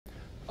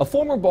A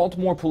former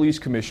Baltimore police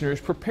commissioner is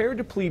prepared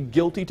to plead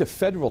guilty to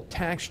federal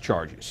tax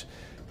charges.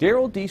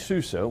 Daryl D.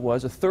 Sousa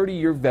was a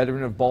 30-year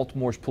veteran of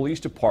Baltimore's police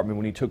department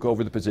when he took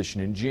over the position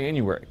in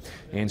January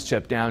and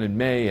stepped down in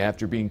May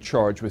after being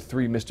charged with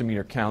 3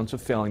 misdemeanor counts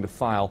of failing to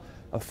file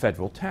a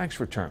federal tax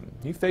return.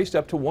 He faced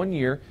up to 1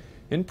 year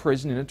in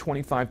prison and a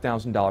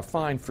 $25,000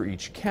 fine for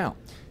each count.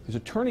 His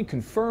attorney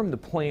confirmed the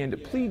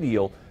planned plea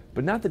deal,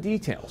 but not the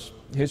details.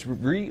 His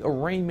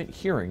rearrangement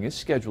hearing is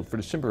scheduled for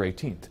December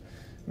 18th.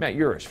 Matt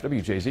Yurus,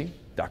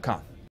 WJZ.com.